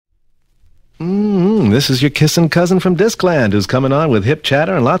This is your kissin' cousin from Discland who's coming on with hip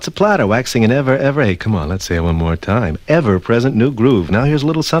chatter and lots of platter, waxing an hey, come on, let's say it one more time, ever-present new groove. Now here's a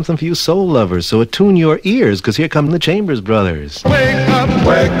little something for you soul lovers, so attune your ears, because here come the Chambers Brothers. Wake up,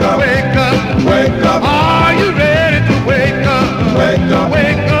 wake up, wake up, wake up. Are you ready to wake up? Wake up,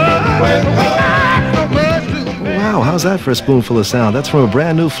 wake up, wake up. Wow, how's that for a spoonful of sound? That's from a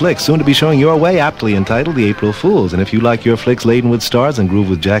brand new flick, soon to be showing your way, aptly entitled The April Fools. And if you like your flicks laden with stars, and groove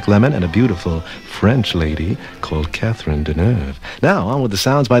with Jack Lemmon and a beautiful French lady called Catherine Deneuve. Now, on with the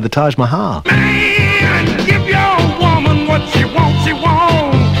sounds by the Taj Mahal. Man, give your woman what she wants,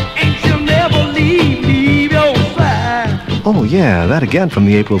 and she'll never leave your side. Oh, yeah, that again from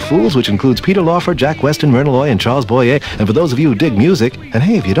The April Fools, which includes Peter Lawford, Jack Weston, Myrna Loy, and Charles Boyer. And for those of you who dig music, and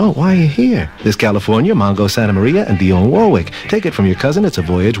hey, if you don't, why are you here? This California, Mongo Santa Maria, and Dionne Warwick. Take it from your cousin, it's a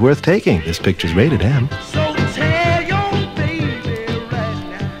voyage worth taking. This picture's rated M. So